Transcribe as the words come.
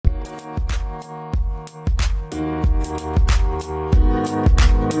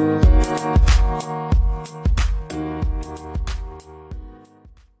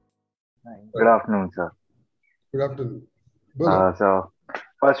afternoon, sir. Good afternoon. Bolo. So,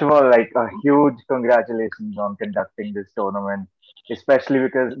 first of all, like a huge congratulations on conducting this tournament, especially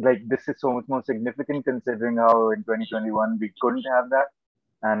because like this is so much more significant considering how in 2021 we couldn't have that,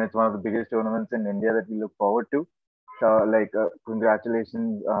 and it's one of the biggest tournaments in India that we look forward to. So, like,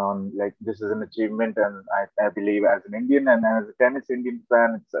 congratulations on like this is an achievement, and I believe as an Indian and as a tennis Indian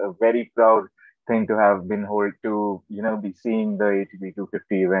fan, it's a very proud thing to have been hold to be seeing the ATP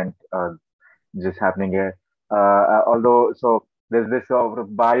 250 event just happening here. Although, so there's this sort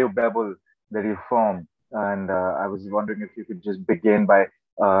of bio bubble that you form, and I was wondering if you could just begin by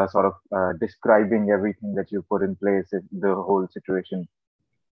describing everything that you put in place, the whole situation.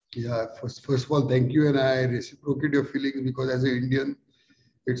 Yeah, first of all, thank you. And I reciprocate your feelings because as an Indian,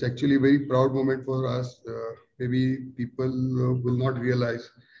 it's actually a very proud moment for us. Maybe people will not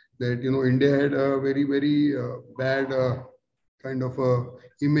realize that, India had a very bad kind of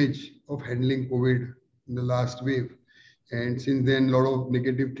image of handling COVID in the last wave. And since then, a lot of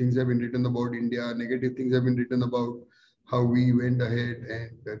negative things have been written about India, negative things have been written about how we went ahead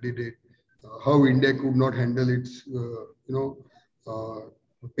and did it, how India could not handle its,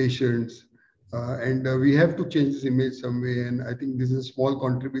 patients. And we have to change this image some way. And I think this is a small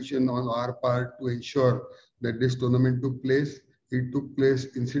contribution on our part to ensure that this tournament took place. It took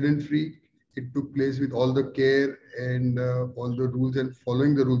place incident free. It took place with all the care and all the rules and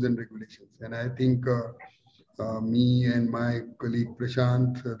following the rules and regulations. And I think me and my colleague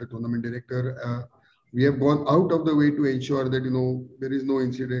Prashant, the tournament director, we have gone out of the way to ensure that there is no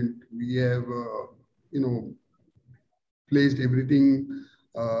incident. We have placed everything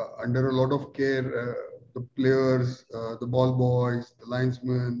under a lot of care. The players, the ball boys, the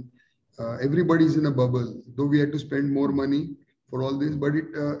linesmen, everybody's in a bubble. Though we had to spend more money for all this, but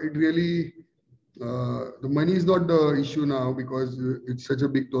it really the money is not the issue now because it's such a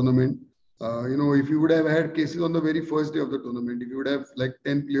big tournament. If you would have had cases on the very first day of the tournament, if you would have like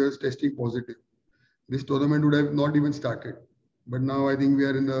 10 players testing positive, this tournament would have not even started. But now I think we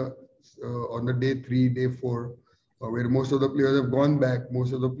are in the on the day 3, day 4, where most of the players have gone back.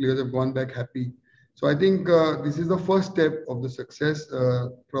 Most of the players have gone back happy. So I think this is the first step of the success.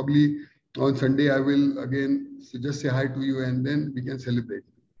 Probably on Sunday, I will again just say hi to you and then we can celebrate.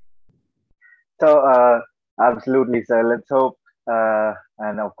 So, absolutely, sir. Let's hope,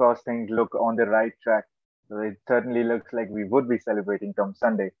 and of course, things look on the right track. So it certainly looks like we would be celebrating come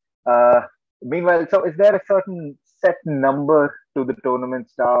Sunday. Uh, Meanwhile, so is there a certain set number to the tournament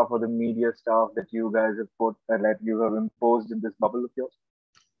staff or the media staff that you guys have put that you have imposed in this bubble of yours?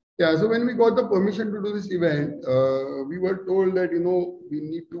 Yeah, so when we got the permission to do this event, we were told that, we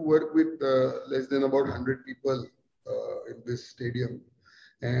need to work with less than about 100 people in this stadium.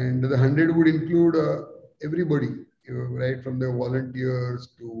 And the 100 would include everybody, right from the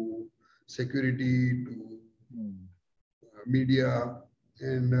volunteers to security to media.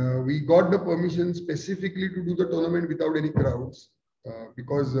 And we got the permission specifically to do the tournament without any crowds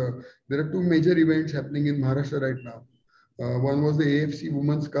because there are two major events happening in Maharashtra right now. One was the AFC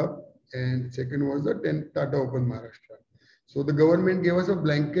Women's Cup, and second was the 10th Tata Open Maharashtra. So the government gave us a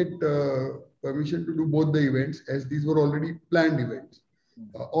blanket permission to do both the events as these were already planned events.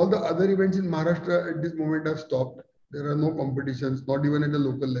 All the other events in Maharashtra at this moment have stopped. There are no competitions, not even at the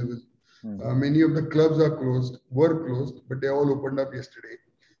local level. Many of the clubs were closed, but they all opened up yesterday.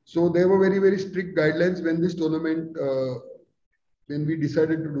 So there were very strict guidelines when this tournament, when we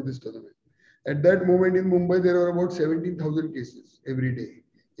decided to do this tournament. At that moment in Mumbai, there were about 17,000 cases every day.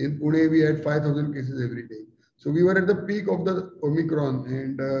 In Pune, we had 5,000 cases every day. So we were at the peak of the Omicron,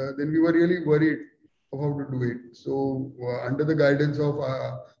 and then we were really worried of how to do it. So under the guidance of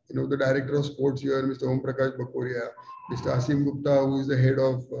the director of sports here, Mr. Om Prakash Bakoria, Mr. Asim Gupta, who is the head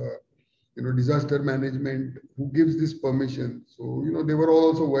of disaster management, who gives this permission. So they were all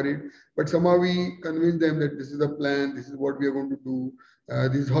also worried, but somehow we convinced them that this is the plan, this is what we are going to do,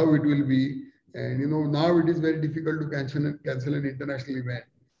 this is how it will be. And now it is very difficult to cancel an international event.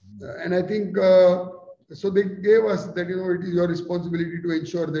 And I think so they gave us that it is your responsibility to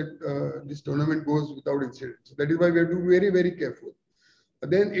ensure that this tournament goes without incident. So that is why we have to be very careful.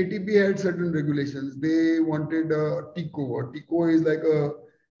 Then ATP had certain regulations. They wanted a TICO. TICO is like a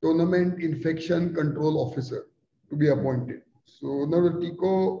tournament infection control officer to be appointed. So now the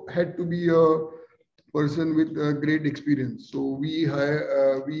TICO had to be a person with great experience. So we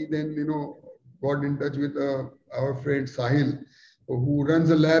then got in touch with our friend Sahil, who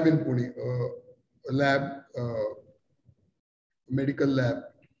runs a lab in Pune, a lab, medical lab.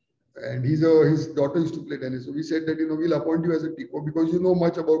 And his daughter used to play tennis. So we said that, we'll appoint you as a TICO because you know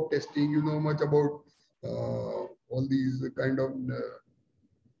much about testing, you know much about all these kind of,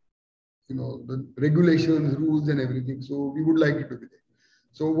 the regulations, rules, and everything. So we would like it to be there.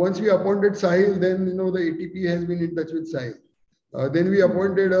 So once we appointed Sahil, then the ATP has been in touch with Sahil. Then we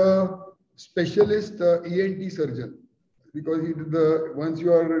appointed a specialist ENT surgeon, because once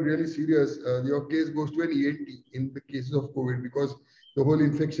you are really serious, your case goes to an ENT in the cases of COVID, because the whole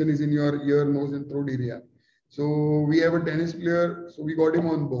infection is in your ear, nose, and throat area. So we have a tennis player, so we got him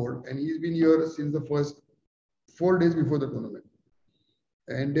on board, and he's been here since the first 4 days before the tournament.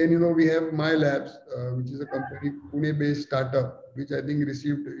 And then, we have My Labs, which is a company, Pune-based startup, which I think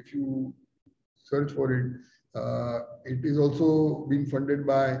received, if you search for it, it is also being funded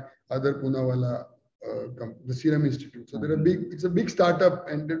by other Poonawalla, the Serum Institute. So it's a big startup,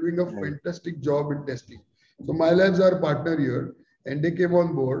 and they're doing a fantastic job in testing. So My Labs are a partner here, and they came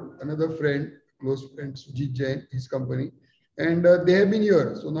on board. Another friend, close friend, Sujit Jain, his company, and they have been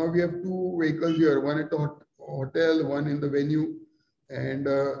here. So now we have 2 vehicles here, one at the hotel, one in the venue. And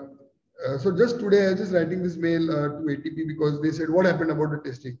so just today, I was just writing this mail to ATP, because they said, what happened about the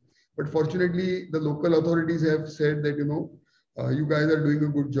testing? But fortunately, the local authorities have said that, you guys are doing a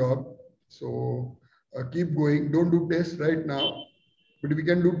good job. So keep going. Don't do tests right now. But we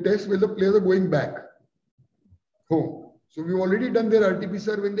can do tests when the players are going back home. So we've already done their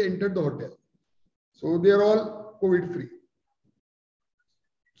RT-PCR when they entered the hotel. So they are all COVID-free.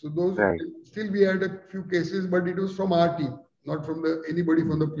 So those still we had a few cases, but it was from our team, not from anybody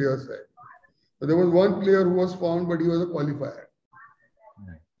from the player side. So there was one player who was found, but he was a qualifier.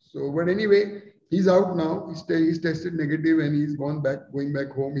 So, but anyway, he's out now. He's tested negative, and he's going back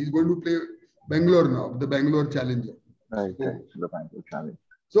home. He's going to play Bangalore now, the Bangalore Challenger. Right, the Bangalore Challenge.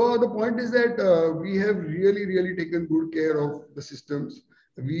 So the point is that we have really, really taken good care of the systems.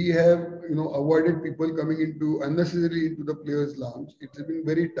 We have, avoided people coming unnecessarily into the players' lounge. It's been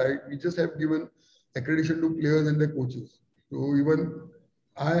very tight. We just have given accreditation to players and their coaches. So even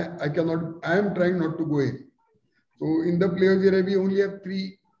I am trying not to go in. So in the players area, we only have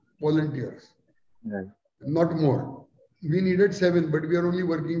 3 volunteers, not more. We needed 7, but we are only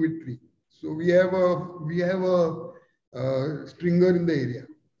working with 3. So we have a stringer in the area.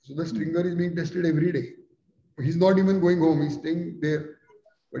 So the stringer is being tested every day. He's not even going home. He's staying there,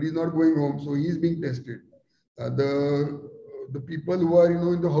 but he's not going home. So he's being tested. The people who are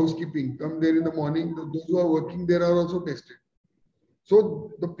in the housekeeping come there in the morning. Those who are working there are also tested.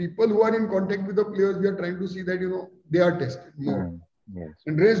 So the people who are in contact with the players, we are trying to see that they are tested more.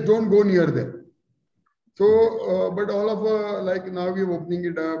 And rest don't go near them. So, but all of like now we are opening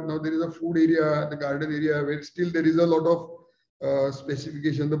it up. Now there is a food area, the garden area, where still there is a lot of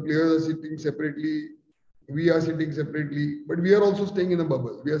specification. The players are sitting separately. We are sitting separately, but we are also staying in a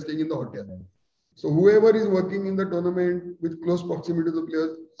bubble. We are staying in the hotel. So whoever is working in the tournament with close proximity to the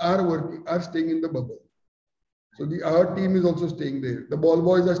players are staying in the bubble. So our team is also staying there. The ball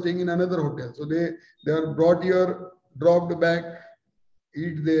boys are staying in another hotel. So they are brought here, dropped back,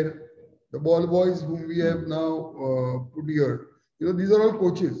 eat there. The ball boys whom we have now put here, these are all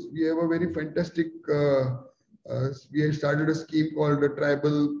coaches. We have a very fantastic, we have started a scheme called the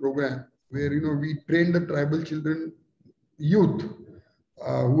Tribal Program, where, we train the tribal children, youth,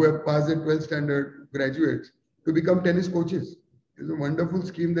 who have passed the 12th standard, graduates, to become tennis coaches. It's a wonderful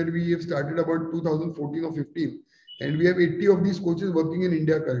scheme that we have started about 2014 or 15. And we have 80 of these coaches working in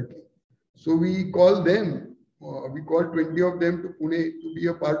India currently. So we call them, we called 20 of them to Pune to be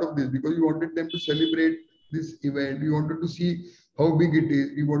a part of this, because we wanted them to celebrate this event. We wanted to see how big it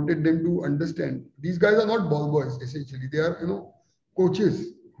is. We wanted them to understand. These guys are not ball boys, essentially. They are,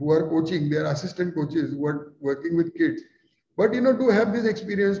 coaches who are coaching. They are assistant coaches who are working with kids. But, to have this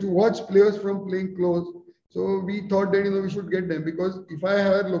experience, to watch players from playing close. So we thought that, we should get them, because if I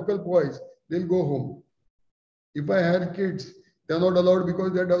hire local boys, they'll go home. If I hire kids, they're not allowed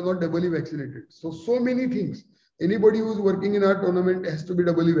because they're not doubly vaccinated. So many things. Anybody who's working in our tournament has to be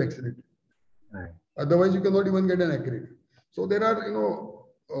doubly vaccinated. Right. Otherwise, you cannot even get an accredit. So there are,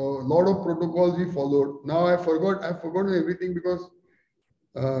 a lot of protocols we followed. Now I've forgotten everything, because,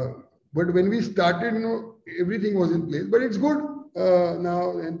 but when we started, everything was in place. But it's good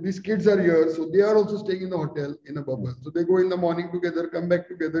now, and these kids are here, so they are also staying in the hotel in a bubble. So they go in the morning together, come back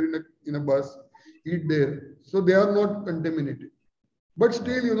together in a bus, eat there. So they are not contaminated. But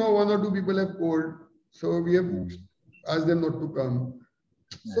still, 1 or 2 people have cold. So we have asked them not to come.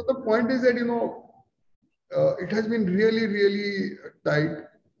 So the point is that, it has been really, really tight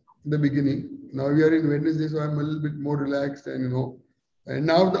in the beginning. Now we are in Wednesday, so I'm a little bit more relaxed, and, and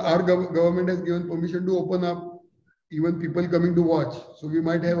now our government has given permission to open up even people coming to watch. So we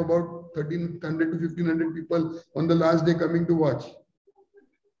might have about 1,300 to 1,500 people on the last day coming to watch.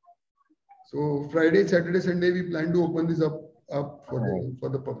 So Friday, Saturday, Sunday, we plan to open this up for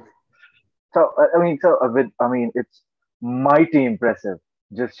the public. So I mean, it's mighty impressive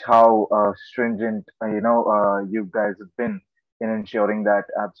just how stringent you guys have been in ensuring that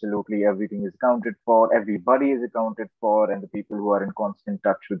absolutely everything is accounted for, everybody is accounted for, and the people who are in constant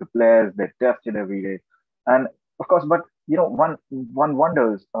touch with the players, they're tested every day, and of course, but one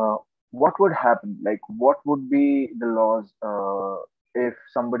wonders what would happen, like what would be the laws if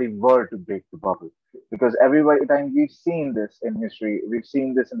somebody were to break the bubble, because every time we've seen this in history, we've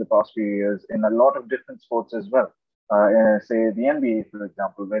seen this in the past few years in a lot of different sports as well. Say the NBA, for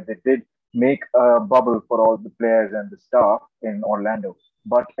example, where they did make a bubble for all the players and the staff in Orlando.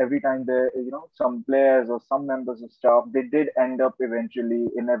 But every time some players or some members of staff, they did end up eventually,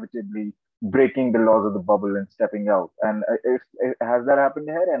 inevitably breaking the laws of the bubble and stepping out. And if has that happened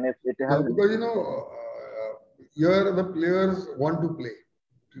here? And if it No, hasn't, because here the players want to play.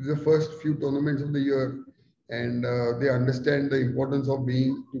 It's the first few tournaments of the year, and they understand the importance of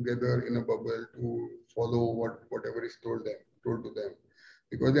being together in a bubble to follow whatever is told to them,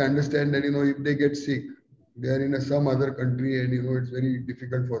 because they understand that if they get sick, they are in some other country, and it's very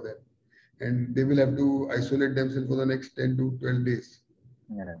difficult for them, and they will have to isolate themselves for the next 10 to 12 days,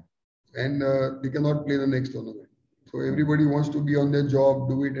 yeah. and they cannot play the next tournament. So everybody wants to be on their job,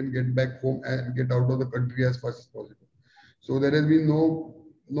 do it, and get back home and get out of the country as fast as possible. So there has been no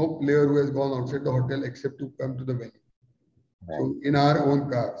player who has gone outside the hotel except to come to the venue. Right. So in our own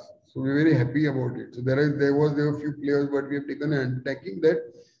cars. So we're very happy about it. So there were a few players, but we have taken an undertaking that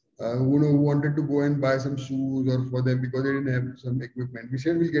who wanted to go and buy some shoes or for them because they didn't have some equipment. We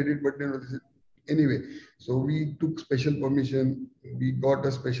said we'll get it, but this is, anyway. So we took special permission. We got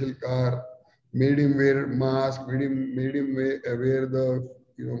a special car, made him wear mask, made him wear the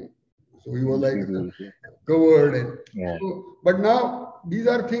so he was like covered and Yeah. so, but now these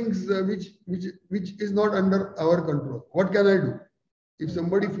are things which is not under our control. What can I do? If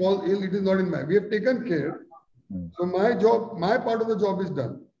somebody falls ill, it is not in my. We have taken care. So my part of the job is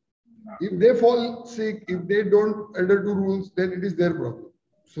done. If they fall sick, if they don't adhere to rules, then it is their problem.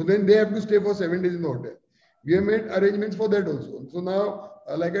 So then they have to stay for 7 days in the hotel. We have made arrangements for that also. So now,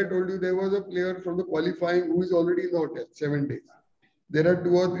 like I told you, there was a player from the qualifying who is already in the hotel 7 days. There are 2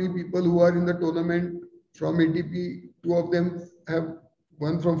 or 3 people who are in the tournament from ATP. 2 of them have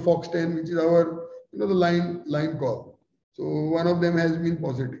one from Fox 10, which is our the line call. So one of them has been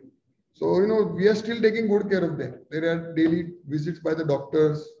positive. So we are still taking good care of them. There are daily visits by the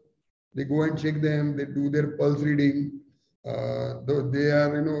doctors. They go and check them. They do their pulse reading. They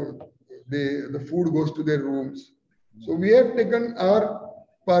are the food goes to their rooms. So we have taken our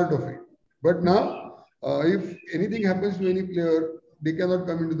part of it. But now, if anything happens to any player, they cannot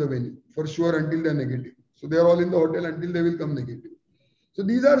come into the venue for sure until they're negative. So they are all in the hotel until they will come negative. So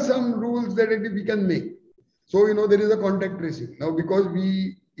these are some rules that we can make. So there is a contact tracing now, because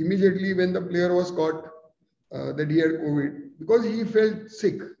we immediately, when the player was caught that he had COVID, because he felt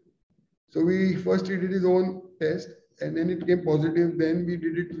sick. So we first did his own test, and then it came positive. Then we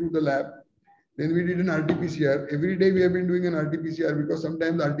did it through the lab. Then we did an RT-PCR. Every day we have been doing an RT-PCR, because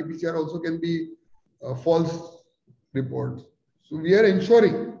sometimes RT-PCR also can be false reports. So we are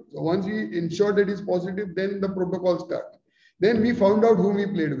ensuring. So once we ensure that it's positive, then the protocol starts. Then we found out whom we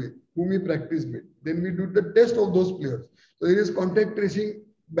played with, whom we practiced with. Then we do the test of those players. So there is contact tracing,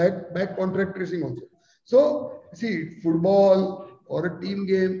 back contact tracing also. So see, football or a team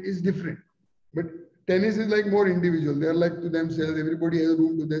game is different. But tennis is like more individual. They are like to themselves. Everybody has a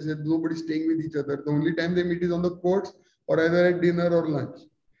room to themselves. Nobody's staying with each other. The only time they meet is on the courts or either at dinner or lunch.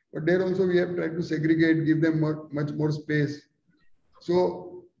 But there also we have tried to segregate, give them much more space.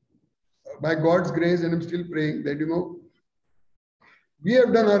 So by God's grace, and I'm still praying that, we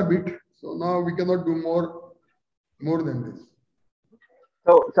have done our bit. So now we cannot do more than this.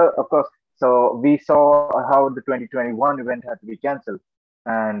 So of course, so we saw how the 2021 event had to be cancelled,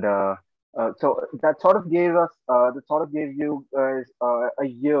 and so that sort of gave you guys a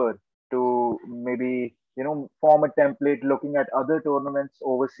year to maybe form a template looking at other tournaments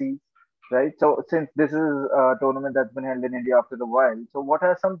overseas, right? So since this is a tournament that's been held in India after a while, so what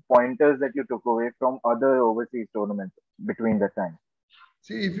are some pointers that you took away from other overseas tournaments between that time?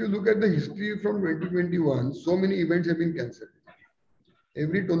 See, if you look at the history from 2021, so many events have been cancelled.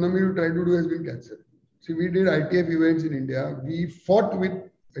 Every tournament you try to do has been cancelled. See, we did ITF events in India. We fought with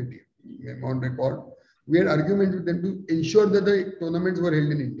ITF on record. We had arguments with them to ensure that the tournaments were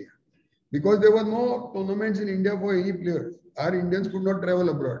held in India. Because there were no tournaments in India for any players. Our Indians could not travel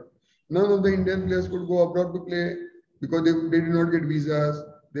abroad. None of the Indian players could go abroad to play because they did not get visas.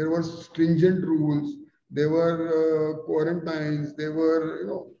 There were stringent rules. There were quarantines. There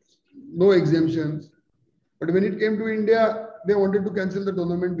were no exemptions. But when it came to India, they wanted to cancel the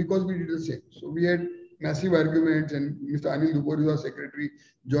tournament because we did the same. So we had massive arguments, and Mr. Anil Dupuri, our secretary,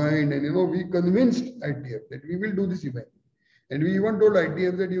 joined, and we convinced ITF that we will do this event. And we even told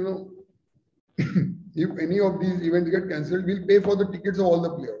ITF that if any of these events get cancelled, we'll pay for the tickets of all the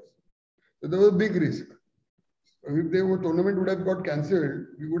players. So there was a big risk. If the tournament would have got cancelled,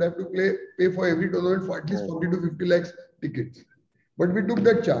 we would have to pay for every tournament for at least 40 to 50 lakhs tickets. But we took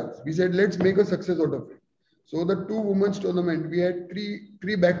that chance. We said, let's make a success out of it. So the two women's tournament, we had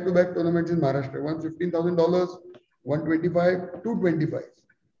three back-to-back tournaments in Maharashtra. One $15,000, one 25, two 25.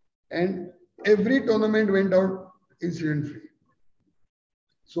 And every tournament went out incident-free.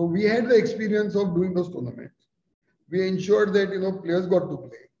 So we had the experience of doing those tournaments. We ensured that players got to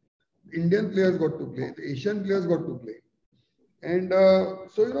play, Indian players got to play, the Asian players got to play, and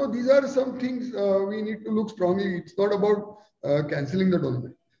so these are some things we need to look strongly. It's not about cancelling the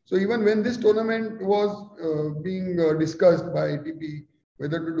tournament. So even when this tournament was being discussed by ATP,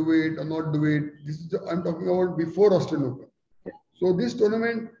 whether to do it or not do it, I'm talking about before Australian Open. So this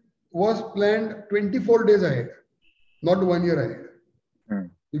tournament was planned 24 days ahead, not 1 year ahead.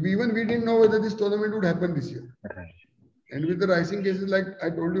 We didn't know whether this tournament would happen this year. And with the rising cases, like I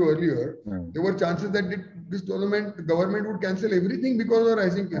told you earlier, there were chances that this tournament, the government would cancel everything because of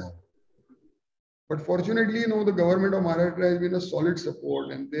rising cases. But fortunately, the government of Maharashtra has been a solid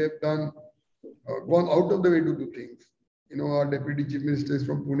support, and they have gone out of the way to do things. Our deputy chief minister is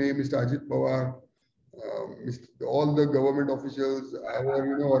from Pune, Mr. Ajit Pawar, all the government officials,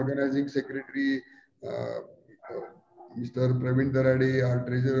 our organizing secretary, Mr. Praveen Darade, our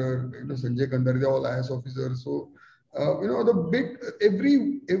treasurer, Sanjay Kandar, they are all IAS officers. So,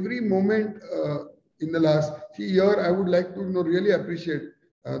 every moment in the last year, I would like to really appreciate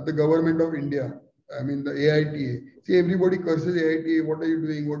the government of India. I mean, the AITA. See, everybody curses AITA. What are you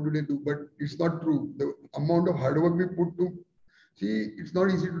doing? What do they do? But it's not true. The amount of hard work we put to it's not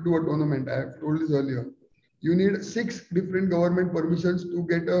easy to do a tournament. I have told this earlier. You need 6 different government permissions to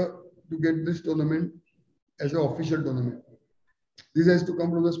get this tournament as an official tournament. This has to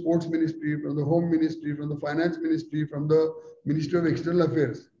come from the sports ministry, from the home ministry, from the finance ministry, from the Ministry of External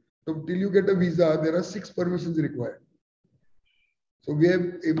Affairs. So till you get a visa, there are 6 permissions required. So we have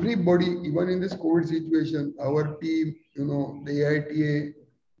everybody, even in this COVID situation, our team, the AITA,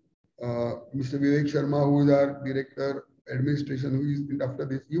 Mr. Vivek Sharma, who is our director, administration, who is after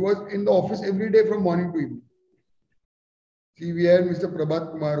this, he was in the office every day from morning to evening. See, we had Mr.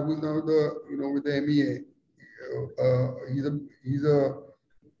 Prabhat Kumar, who is now with the MEA.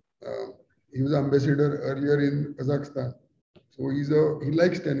 He was ambassador earlier in Kazakhstan. So he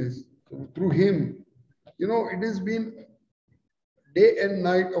likes tennis. So through him, it has been day and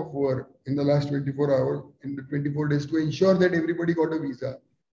night of work in the last 24 hours, in the 24 days to ensure that everybody got a visa.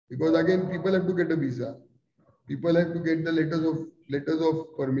 Because again, people have to get a visa. People have to get the letters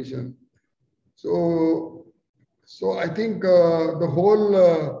of permission. So I think the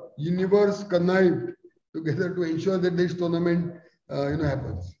whole universe connived together to ensure that this tournament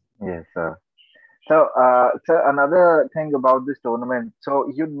happens. Yes, sir. So another thing about this tournament.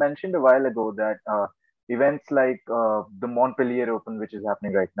 So you mentioned a while ago that events like the Montpellier Open, which is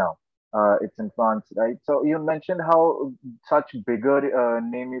happening right now, it's in France, right? So you mentioned how such bigger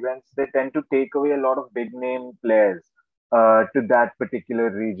name events, they tend to take away a lot of big name players to that particular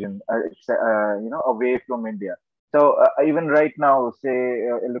region, away from India. So even right now, say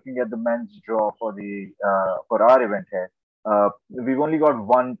looking at the men's draw for our event here, we've only got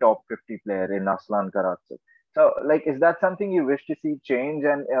one top 50 player in Aslan Karatsev. So, is that something you wish to see change?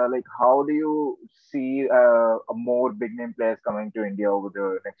 And how do you see more big name players coming to India over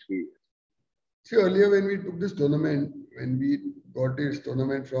the next few years? See, earlier when we took this tournament, when we got this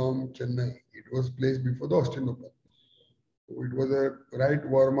tournament from Chennai, it was placed before the Australian Open. So it was a right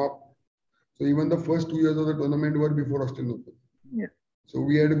warm-up. So even the first 2 years of the tournament were before Australian Open. Yeah. So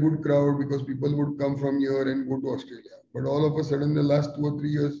we had a good crowd because people would come from here and go to Australia. But all of a sudden, the last 2 or 3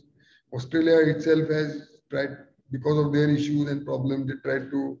 years, Australia itself has tried, because of their issues and problems, they tried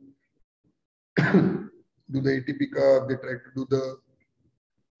to do the ATP Cup, they tried to do the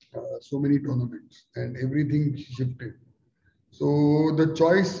so many tournaments, and everything shifted. So the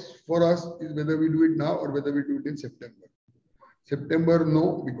choice for us is whether we do it now or whether we do it in September. September,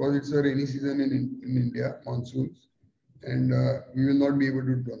 no, because it's a rainy season in India, monsoons, and we will not be able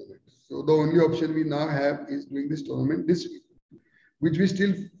to do tournaments. So the only option we now have is doing this tournament this week, which we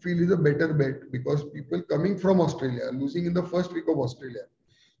still feel is a better bet because people coming from Australia, losing in the first week of Australia,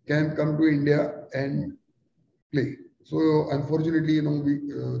 can come to India and play. So unfortunately,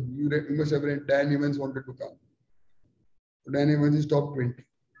 you must have read Dan Evans wanted to come. Dan Evans is top 20.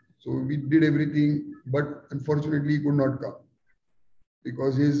 So we did everything, but unfortunately he could not come.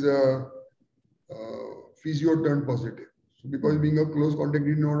 because his physio turned positive. So because being a close contact,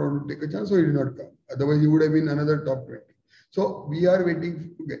 he did not want to take a chance, so he did not come. Otherwise, he would have been another top 20. So we are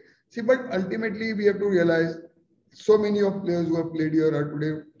waiting to get. See, but ultimately we have to realize so many of players who have played here are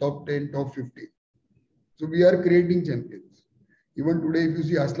today top 10, top 50. So we are creating champions. Even today, if you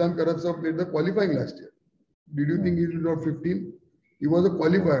see Aslan Karatsev played the qualifying last year. Did you think he was not 15? He was a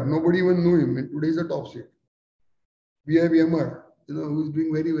qualifier. Nobody even knew him. And today he's a top seed. We have Yamar, who is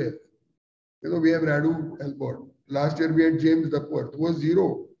doing very well. We have Radu Elbord. Last year we had James Duckworth, who was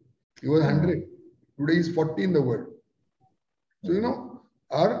 0. He was 100. Today he's 40 in the world. So,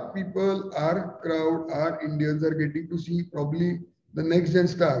 our people, our crowd, our Indians are getting to see probably the next gen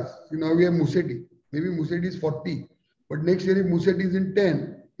stars. Now we have Musetti. Maybe Musetti is 40. But next year if Musetti is in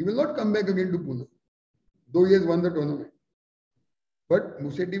 10, he will not come back again to Pune. Though he has won the tournament. But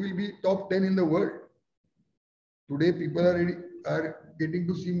Musetti will be top 10 in the world. Today people are getting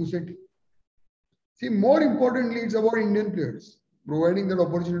to see Musetti. See, more importantly, it's about Indian players, providing that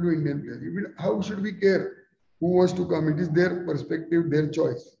opportunity to Indian players. How should we care who wants to come? It is their perspective, their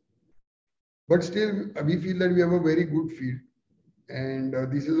choice. But still, we feel that we have a very good field. And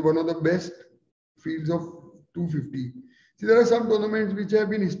this is one of the best fields of 250. See, there are some tournaments which have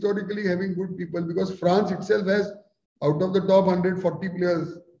been historically having good people because France itself has, out of the top 140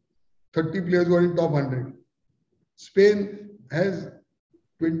 players, 30 players who are in top 100. Spain has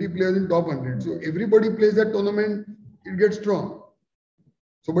 20 players in top 100. So everybody plays that tournament, it gets strong.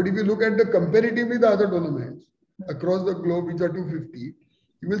 So, but if you look at the comparatively the other tournaments across the globe, which are 250,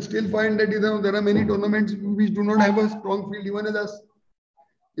 you will still find that there are many tournaments which do not have a strong field, even as us.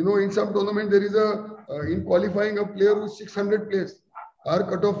 In some tournament, there is in qualifying a player who is 600 plays. Our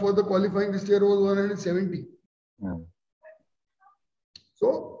cutoff for the qualifying this year was 170.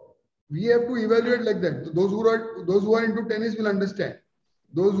 So we have to evaluate like that. Those who are into tennis will understand.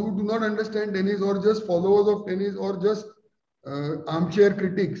 Those who do not understand tennis or just followers of tennis or just armchair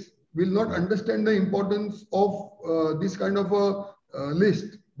critics will not understand the importance of this kind of a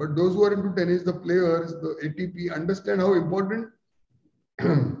list. But those who are into tennis, the players, the ATP, understand how important.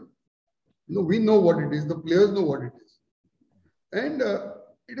 We know what it is. The players know what it is. And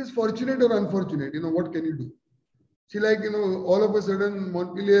it is fortunate or unfortunate. What can you do? See, all of a sudden,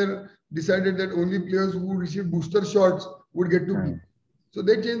 Montpellier decided that only players who received booster shots would get to be. So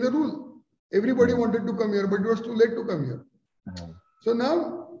they changed the rule. Everybody wanted to come here, but it was too late to come here. So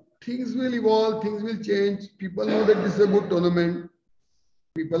now things will evolve, things will change. People know that this is a good tournament.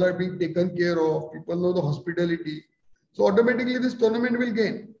 People are being taken care of. People know the hospitality. So automatically this tournament will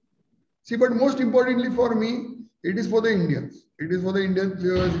gain. See, but most importantly for me, it is for the Indians. It is for the Indian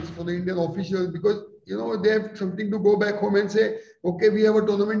players. It's for the Indian officials because, they have something to go back home and say, okay, we have a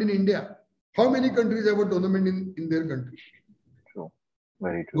tournament in India. How many countries have a tournament in their country? True.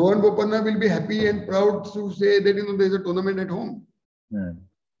 Very true. Rohan Bopanna will be happy and proud to say that, there is a tournament at home.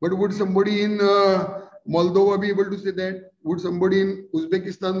 But would somebody in Moldova be able to say that? Would somebody in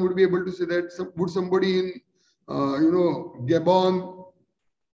Uzbekistan would be able to say that? Would somebody in Gabon?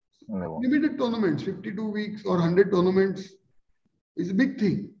 Limited tournaments, 52 weeks or 100 tournaments is a big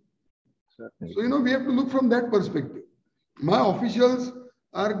thing. Certainly. So, we have to look from that perspective. My officials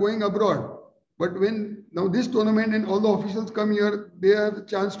are going abroad. But when now this tournament and all the officials come here, they have the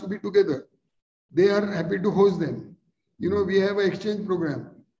chance to be together. They are happy to host them. We have an exchange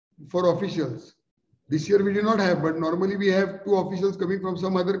program for officials. This year we do not have, but normally we have 2 officials coming from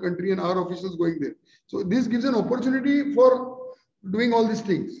some other country and our officials going there. So this gives an opportunity for doing all these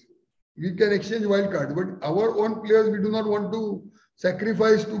things. We can exchange wild cards, but our own players, we do not want to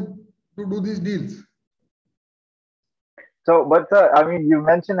sacrifice to do these deals. So, but you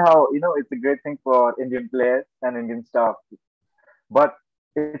mentioned how, it's a great thing for Indian players and Indian staff, but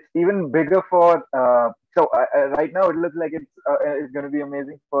it's even bigger for, right now it looks like it's going to be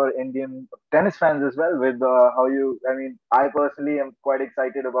amazing for Indian tennis fans as well with I personally am quite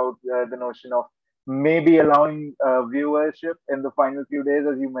excited about the notion of maybe allowing viewership in the final few days,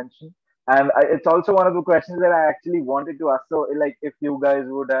 as you mentioned. And it's also one of the questions that I actually wanted to ask. So, if you guys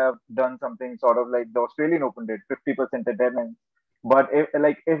would have done something sort of like the Australian Open did, 50% attendance, but is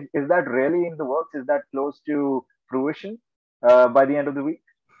that really in the works? Is that close to fruition by the end of the week?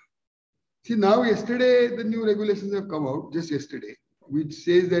 See, now yesterday, the new regulations have come out, just yesterday, which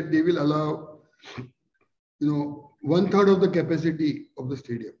says that they will allow, 1/3 of the capacity of the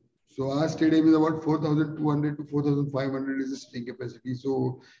stadium. So our stadium is about 4,200 to 4,500 is the seating capacity.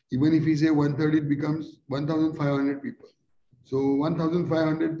 So even if we say 1/3, it becomes 1,500 people. So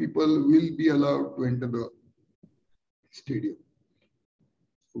 1,500 people will be allowed to enter the stadium.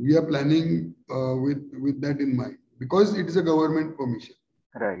 We are planning with that in mind. because it is a government permission.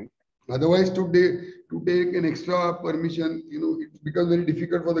 Right. Otherwise, to take an extra permission, it becomes very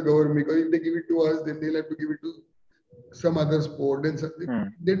difficult for the government, because if they give it to us, then they'll have to give it to some other sport.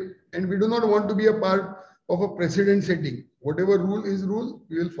 And we do not want to be a part of a precedent setting. Whatever rule is rule,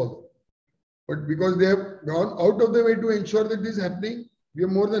 we will follow. But because they have gone out of the way to ensure that this is happening, we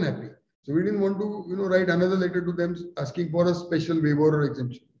are more than happy. So we didn't want to, write another letter to them asking for a special waiver or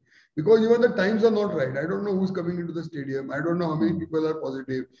exemption. Because even the times are not right. I don't know who's coming into the stadium. I don't know how many people are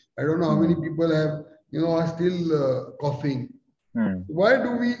positive. I don't know how many people have, are still coughing. Why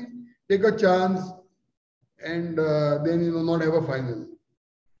do we take a chance and then, not have a final?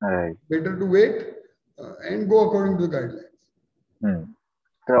 Right. Better to wait and go according to the guidelines.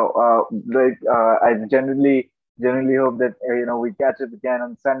 So, I generally hope that we catch up again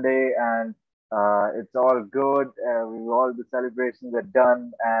on Sunday, and it's all good. All the celebrations are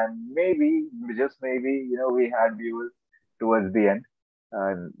done, and maybe, just maybe, we had viewers towards the end.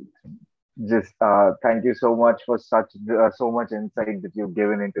 Thank you so much for so much insight that you've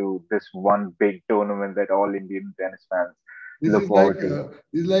given into this one big tournament that all Indian tennis fans look forward to.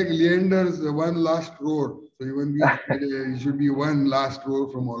 This is like Leander's one last roar. So even we should be one last roar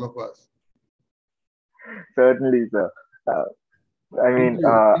from all of us. Certainly, sir. Thank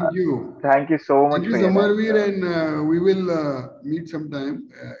you. Thank you so much. Thank you, Samarveer, and we will meet sometime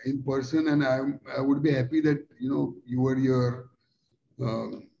in person. And I would be happy that you were here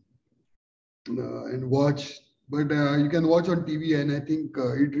and watch. But you can watch on TV, and I think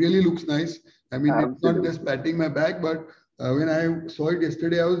it really looks nice. I mean, It's not just patting my back, but when I saw it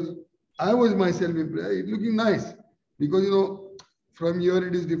yesterday, I was myself impressed. It's looking nice, because from here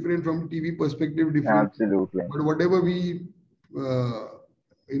it is different, from TV perspective different. Absolutely. But whatever we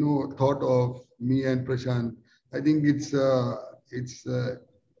thought of, me and Prashant, I think it's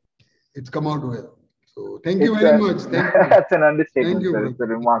come out well. So thank you very much. That's an understatement. It's a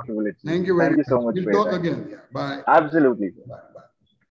remarkable achievement. Thank you very much. So much. We'll talk again. Yeah. Bye. Absolutely. Bye.